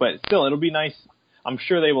 years. But still, it'll be nice. I'm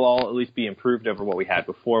sure they will all at least be improved over what we had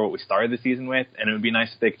before, what we started the season with. And it would be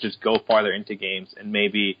nice if they could just go farther into games and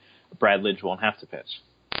maybe Brad Lidge won't have to pitch.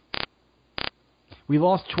 We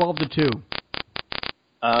lost 12-2.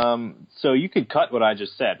 So you could cut what I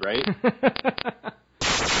just said, right?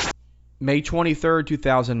 May 23rd,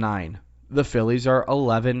 2009. The Phillies are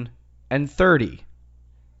 11-30.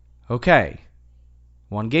 Okay.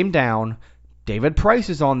 1 game down. David Price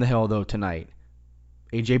is on the hill, though, tonight.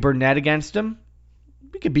 A.J. Burnett against him.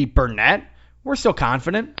 We could beat Burnett. We're still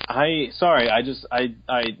confident. I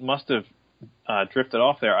must have drifted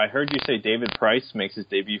off there. I heard you say David Price makes his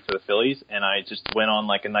debut for the Phillies, and I just went on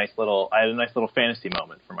I had a nice little fantasy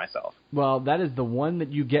moment for myself. Well, that is the one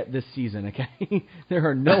that you get this season, okay? There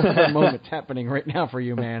are no other moments happening right now for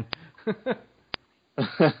you, man.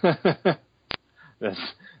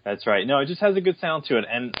 That's right. No, it just has a good sound to it,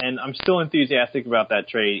 and I'm still enthusiastic about that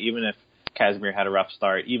trade, even if Kazmir had a rough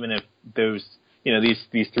start, even if those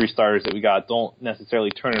these 3 starters that we got don't necessarily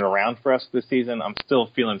turn it around for us this season. I'm still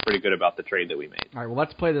feeling pretty good about the trade that we made. All right, well,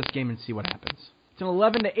 let's play this game and see what happens. It's an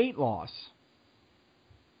 11-8 loss.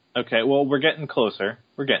 Okay, well, we're getting closer.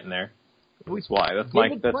 We're getting there. That's why. That's my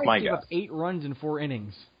Price gave guess. up 8 runs in 4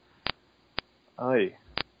 innings. Oy.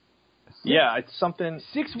 Yeah, it's something.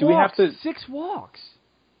 6 do walks. We have to? 6 walks.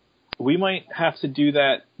 We might have to do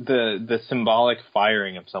that. The symbolic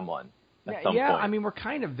firing of someone at some point. I mean, we're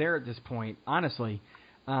kind of there at this point, honestly.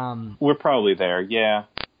 We're probably there. Yeah.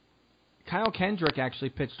 Kyle Kendrick actually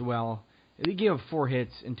pitched well. He gave up 4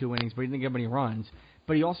 hits in 2 innings, but he didn't give any runs.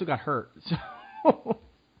 But he also got hurt. So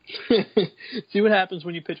see what happens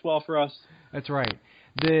when you pitch well for us. That's right.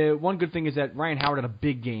 The one good thing is that Ryan Howard had a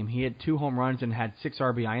big game. He had 2 home runs and had 6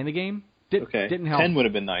 RBI in the game. Didn't help. 10 would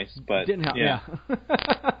have been nice, but didn't help. Yeah.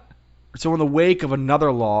 So in the wake of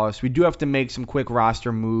another loss, we do have to make some quick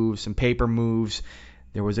roster moves, some paper moves.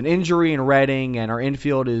 There was an injury in Reading, and our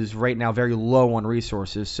infield is right now very low on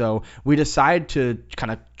resources. So we decide to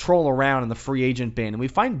kind of troll around in the free agent bin, and we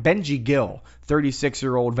find Benji Gill,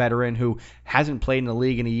 36-year-old veteran who hasn't played in the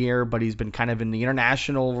league in a year, but he's been kind of in the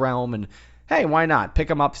international realm, and hey, why not? Pick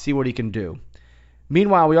him up, see what he can do.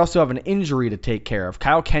 Meanwhile, we also have an injury to take care of.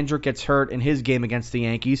 Kyle Kendrick gets hurt in his game against the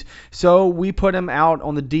Yankees, so we put him out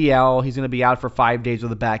on the DL. He's going to be out for 5 days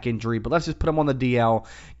with a back injury, but let's just put him on the DL,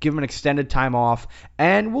 give him an extended time off,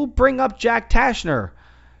 and we'll bring up Jack Tashner.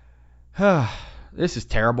 This is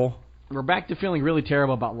terrible. We're back to feeling really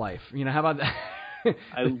terrible about life. How about that?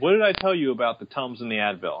 What did I tell you about the Tums and the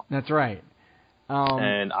Advil? That's right.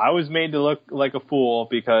 And I was made to look like a fool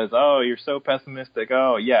because, you're so pessimistic.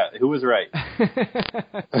 Oh, yeah, who was right?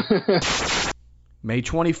 May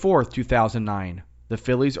 24th, 2009. The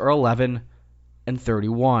Phillies are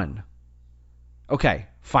 11-31. Okay,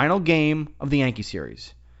 final game of the Yankee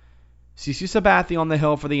series. CC Sabathia on the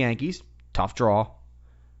hill for the Yankees. Tough draw.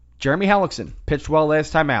 Jeremy Hellickson pitched well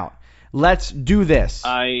last time out. Let's do this.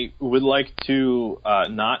 I would like to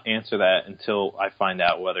not answer that until I find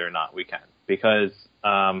out whether or not we can. Because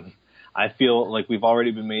I feel like we've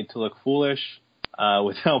already been made to look foolish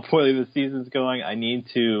with how poorly the season's going. I need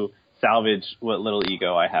to salvage what little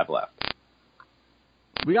ego I have left.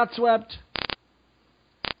 We got swept.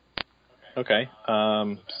 Okay,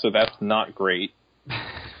 so that's not great.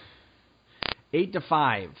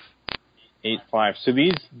 8-5. 8-5. So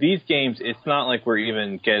these games, it's not like we're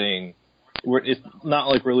even getting. It's not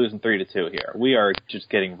like we're losing 3-2 here. We are just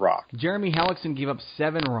getting rocked. Jeremy Hellickson gave up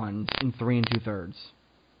 7 runs in 3 2/3.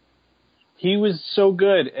 He was so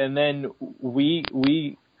good, and then we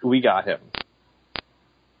got him.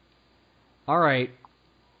 All right.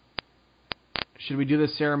 Should we do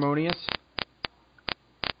this ceremonious?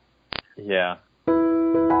 Yeah.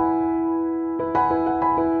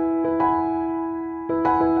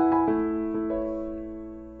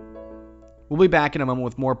 We'll be back in a moment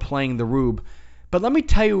with more Playing the Rube. But let me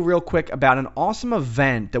tell you real quick about an awesome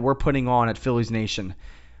event that we're putting on at Phillies Nation.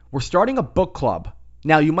 We're starting a book club.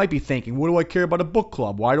 Now, you might be thinking, what do I care about a book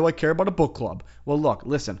club? Why do I care about a book club? Well, look,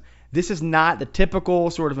 listen. This is not the typical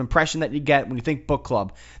sort of impression that you get when you think book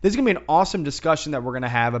club. This is going to be an awesome discussion that we're going to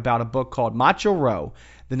have about a book called Macho Row,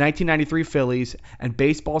 the 1993 Phillies, and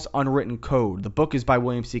Baseball's Unwritten Code. The book is by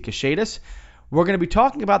William C. Cashadis. We're going to be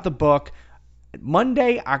talking about the book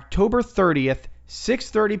Monday, October 30th,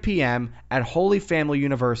 6:30 p.m. at Holy Family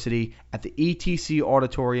University at the ETC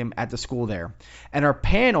Auditorium at the school there. And our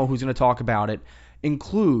panel, who's going to talk about it,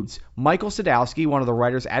 includes Michael Sadowski, one of the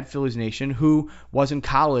writers at Phillies Nation, who was in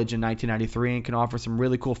college in 1993 and can offer some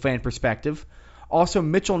really cool fan perspective. Also,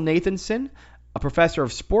 Mitchell Nathanson, a professor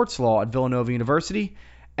of sports law at Villanova University,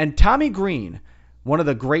 and Tommy Green, one of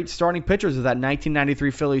the great starting pitchers of that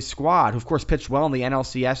 1993 Phillies squad, who of course pitched well in the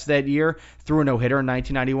NLCS that year, threw a no-hitter in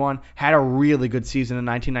 1991, had a really good season in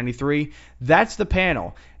 1993. That's the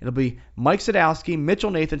panel. It'll be Mike Sadowski,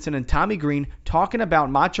 Mitchell Nathanson, and Tommy Green talking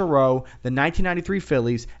about Macho Row, the 1993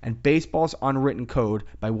 Phillies, and Baseball's Unwritten Code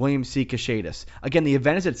by William C. Cashadis. Again, the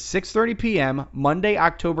event is at 6:30 p.m. Monday,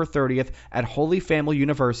 October 30th at Holy Family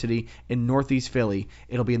University in Northeast Philly.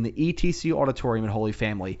 It'll be in the ETC Auditorium at Holy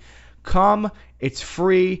Family. Come, it's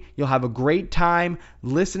free. You'll have a great time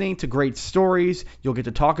listening to great stories. You'll get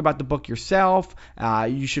to talk about the book yourself.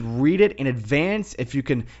 You should read it in advance if you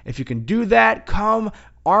can do that. Come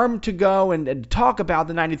armed to go and talk about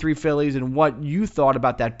the 93 Phillies and what you thought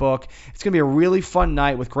about that book. It's going to be a really fun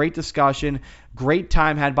night with great discussion, great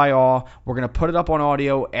time had by all. We're going to put it up on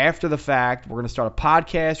audio after the fact. We're going to start a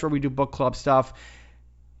podcast where we do book club stuff.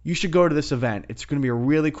 You should go to this event. It's going to be a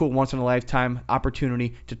really cool once-in-a-lifetime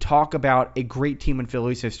opportunity to talk about a great team in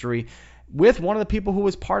Phillies history with one of the people who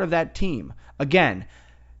was part of that team. Again,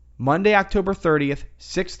 Monday, October 30th,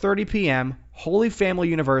 6:30 p.m., Holy Family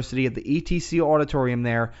University at the ETC Auditorium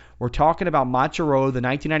there. We're talking about Macho Row, the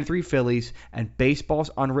 1993 Phillies, and Baseball's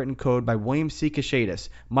Unwritten Code by William C. Cashadis.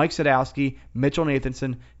 Mike Sadowski, Mitchell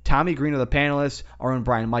Nathanson, Tommy Green are the panelists. Our own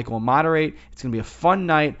Brian Michael will moderate. It's going to be a fun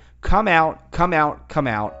night. Come out, come out, come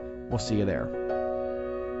out. We'll see you there.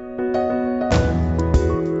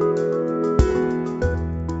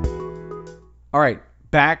 All right,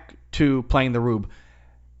 back to playing the Rube.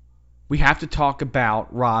 We have to talk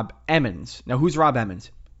about Rob Emmons. Now, who's Rob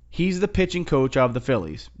Emmons? He's the pitching coach of the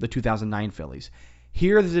Phillies, the 2009 Phillies.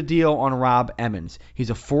 Here's the deal on Rob Emmons.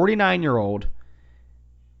 He's a 49-year-old.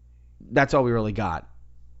 That's all we really got.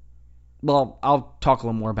 Well, I'll talk a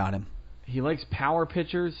little more about him. He likes power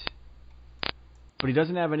pitchers, but he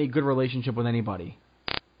doesn't have any good relationship with anybody.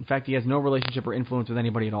 In fact, he has no relationship or influence with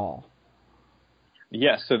anybody at all.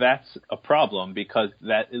 Yeah, so that's a problem because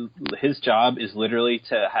his job is literally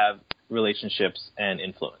to have relationships and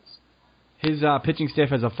influence. His pitching staff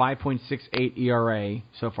has a 5.68 ERA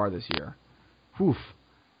so far this year. Oof.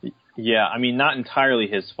 Yeah, I mean, not entirely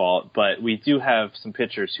his fault, but we do have some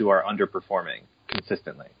pitchers who are underperforming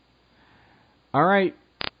consistently. All right.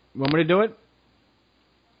 Want me to do it?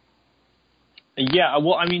 Yeah,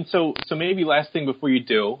 well, I mean, so maybe last thing before you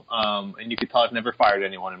do, and you could tell I've never fired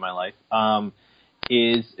anyone in my life,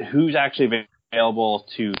 is who's actually available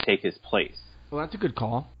to take his place. Well, that's a good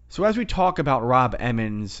call. So as we talk about Rob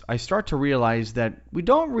Emmons, I start to realize that we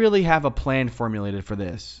don't really have a plan formulated for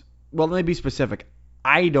this. Well, let me be specific.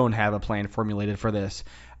 I don't have a plan formulated for this.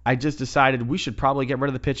 I just decided we should probably get rid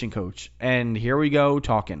of the pitching coach. And here we go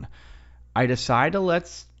talking. I decided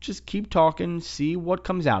let's just keep talking, see what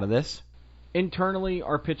comes out of this. Internally,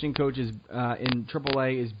 our pitching coach is in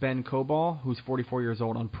AAA is Ben Cobal, who's 44 years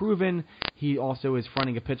old, unproven. He also is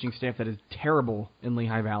fronting a pitching staff that is terrible in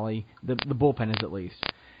Lehigh Valley. The bullpen is at least.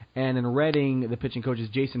 And in Reading, the pitching coach is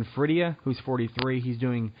Jason Fridia, who's 43.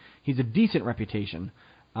 He's a decent reputation.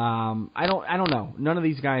 I don't know. None of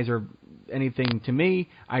these guys are anything to me.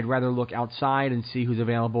 I'd rather look outside and see who's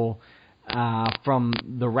available from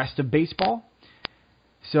the rest of baseball.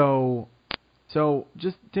 So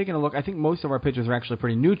just taking a look, I think most of our pitchers are actually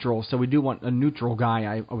pretty neutral, so we do want a neutral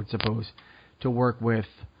guy, I would suppose, to work with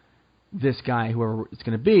this guy, whoever it's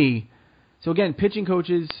going to be. So again, pitching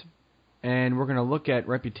coaches, and we're going to look at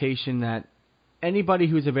reputation that anybody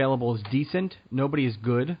who's available is decent. Nobody is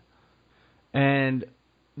good. And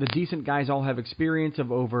the decent guys all have experience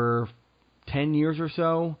of over 10 years or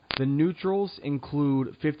so. The neutrals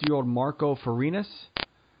include 50-year-old Marco Farinas,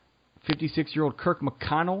 56-year-old Kirk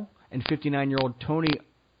McConnell, and 59-year-old Tony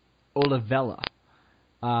Olivella.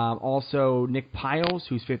 Also, Nick Piles,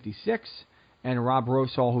 who's 56, and Rob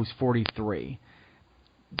Rosal, who's 43.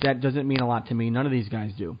 That doesn't mean a lot to me. None of these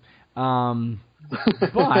guys do. But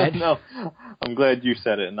no, I'm glad you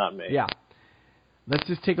said it, not me. Yeah. Let's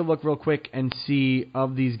just take a look real quick and see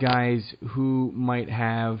of these guys who might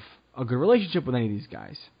have a good relationship with any of these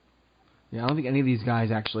guys. Yeah, I don't think any of these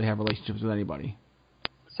guys actually have relationships with anybody.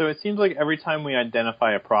 So it seems like every time we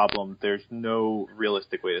identify a problem, there's no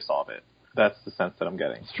realistic way to solve it. That's the sense that I'm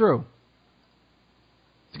getting. It's true.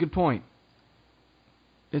 It's a good point.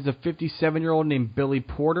 There's a 57-year-old named Billy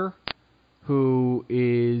Porter who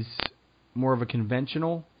is more of a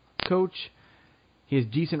conventional coach. He has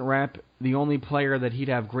decent rep. The only player that he'd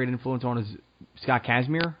have great influence on is Scott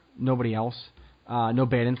Kazmir. Nobody else. No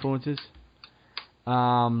bad influences.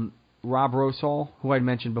 Rob Rosal, who I'd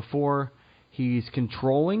mentioned before, he's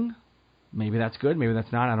controlling. Maybe that's good. Maybe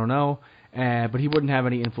that's not. I don't know. But he wouldn't have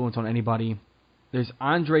any influence on anybody. There's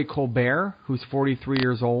Andre Colbert, who's 43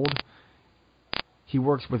 years old. He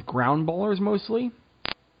works with ground ballers mostly.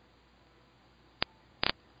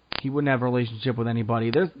 He wouldn't have a relationship with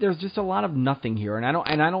anybody. There's just a lot of nothing here, and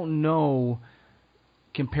I don't know,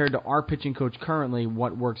 compared to our pitching coach currently,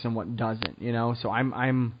 what works and what doesn't. So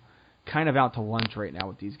I'm kind of out to lunch right now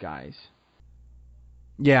with these guys.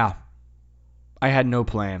 Yeah, I had no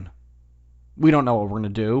plan. We don't know what we're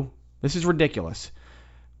going to do. This is ridiculous.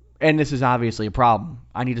 And this is obviously a problem.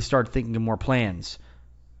 I need to start thinking of more plans.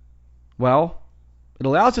 Well, it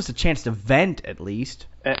allows us a chance to vent, at least.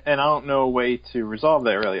 And I don't know a way to resolve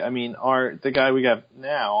that, really. I mean, the guy we got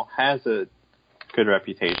now has a good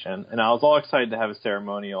reputation, and I was all excited to have a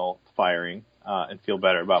ceremonial firing and feel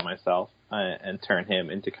better about myself and turn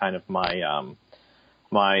him into kind of my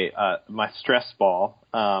my stress ball.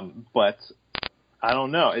 But I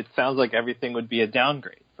don't know. It sounds like everything would be a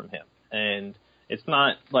downgrade from him, and it's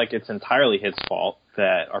not like it's entirely his fault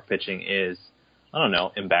that our pitching is, I don't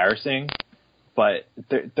know, embarrassing. But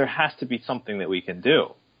there has to be something that we can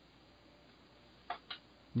do.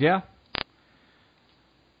 Yeah.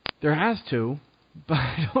 There has to, but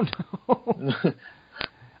I don't know.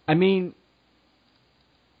 I mean,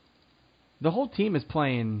 the whole team is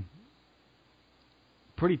playing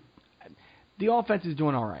pretty... The offense is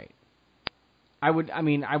doing all right. I would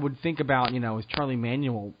think about, is Charlie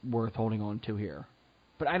Manuel worth holding on to here?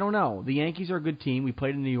 But I don't know. The Yankees are a good team. We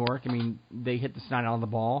played in New York. I mean, they hit the snot out of the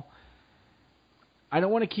ball. I don't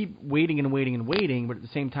want to keep waiting and waiting and waiting, but at the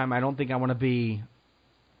same time, I don't think I want to be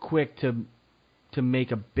quick to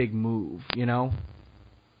make a big move,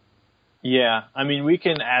 Yeah, I mean, we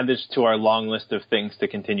can add this to our long list of things to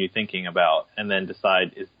continue thinking about and then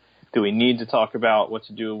decide, do we need to talk about what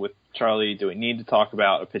to do with Charlie? Do we need to talk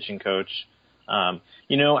about a pitching coach? How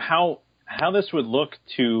this would look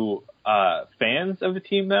to fans of the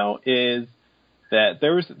team, though, is that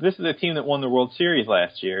this is a team that won the World Series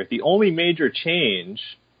last year. The only major change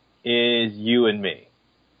is you and me.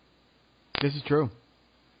 This is true.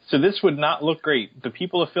 So this would not look great. The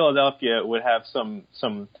people of Philadelphia would have some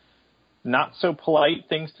not so polite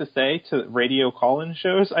things to say to radio call-in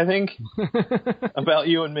shows, I think, about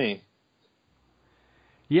you and me.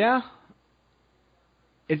 Yeah.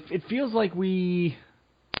 It feels like we're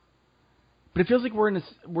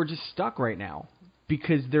just stuck right now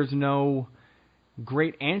because there's no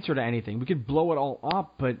great answer to anything. We could blow it all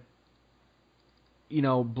up, but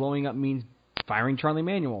blowing up means firing Charlie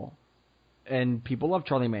Manuel, and people love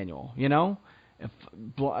Charlie Manuel. We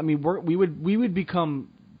would become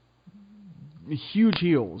huge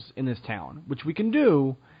heels in this town, which we can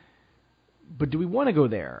do. But do we want to go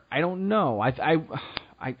there? I don't know. I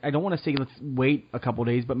don't want to say let's wait a couple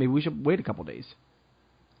days, but maybe we should wait a couple days.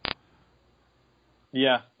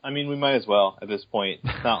 Yeah, I mean, we might as well at this point.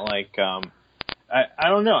 It's not like I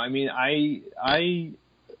don't know. I mean, I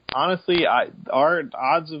honestly, our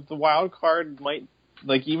odds of the wild card might,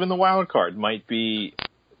 like, even the wild card might be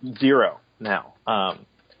 0 now,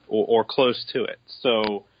 or close to it.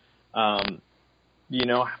 So,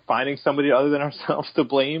 finding somebody other than ourselves to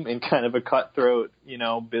blame in kind of a cutthroat,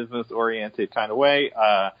 business-oriented kind of way,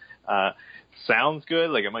 sounds good.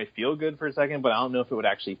 Like, it might feel good for a second, but I don't know if it would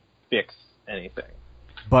actually fix anything.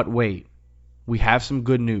 But wait, we have some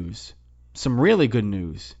good news. Some really good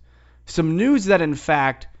news. Some news that, in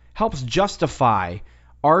fact, helps justify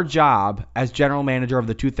our job as general manager of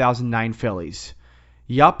the 2009 Phillies.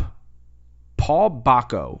 Yup, Paul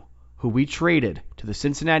Bacco, who we traded to the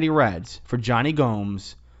Cincinnati Reds for Johnny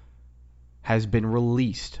Gomes, has been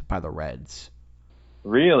released by the Reds.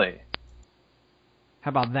 Really? How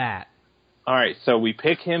about that? All right, so we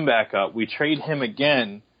pick him back up. We trade him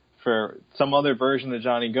again for some other version of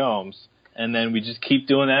Johnny Gomes, and then we just keep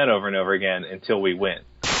doing that over and over again until we win.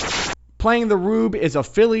 Playing the Rube is a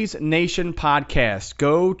Phillies Nation podcast.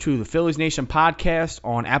 Go to the Phillies Nation podcast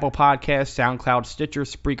on Apple Podcasts, SoundCloud, Stitcher,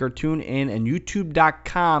 Spreaker, TuneIn, and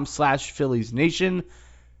YouTube.com/Phillies Nation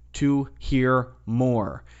to hear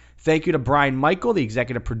more. Thank you to Brian Michael, the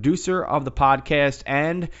executive producer of the podcast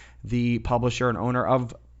and the publisher and owner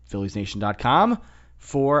of PhilliesNation.com,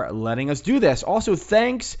 for letting us do this. Also,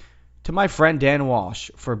 thanks to my friend Dan Walsh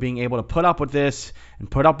for being able to put up with this and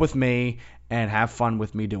put up with me and have fun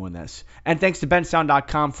with me doing this. And thanks to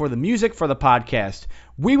bensound.com for the music for the podcast.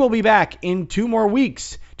 We will be back in 2 more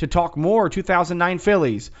weeks to talk more 2009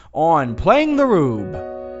 Phillies on Playing the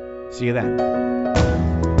Rube. See you then.